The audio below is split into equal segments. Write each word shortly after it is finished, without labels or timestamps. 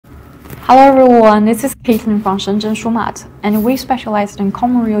Hello everyone, this is Caitlin from Shenzhen Shumatt, and we specialize in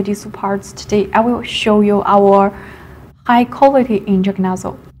common real diesel parts. Today I will show you our high quality injector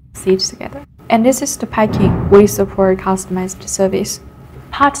nozzle. See it together. And this is the packing. We support customized service.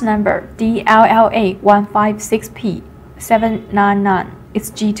 Part number DLLA156P799.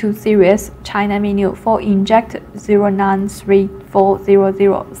 It's G2 series, China menu for inject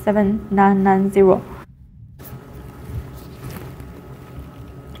 0934007990.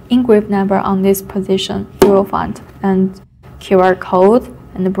 Engraved number on this position, euro font, and QR code,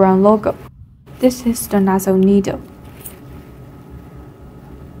 and the brown logo. This is the nozzle needle.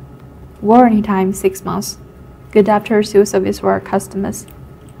 Warranty time 6 months. Good after sale service for our customers.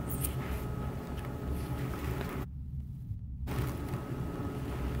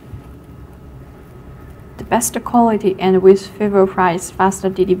 The best quality and with favorable price, faster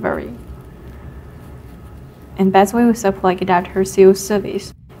delivery. And best way we supply good after sale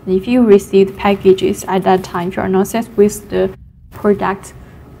service. If you received packages at that time, if you are not satisfied with the product,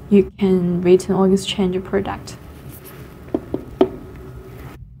 you can return or exchange the product.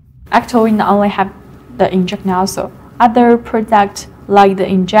 Actually, we not only have the injector nozzle, other products like the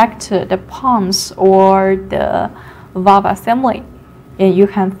injector, the pumps, or the valve assembly, and you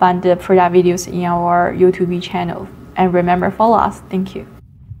can find the product videos in our YouTube channel. And remember, follow us. Thank you.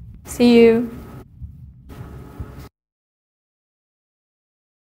 See you.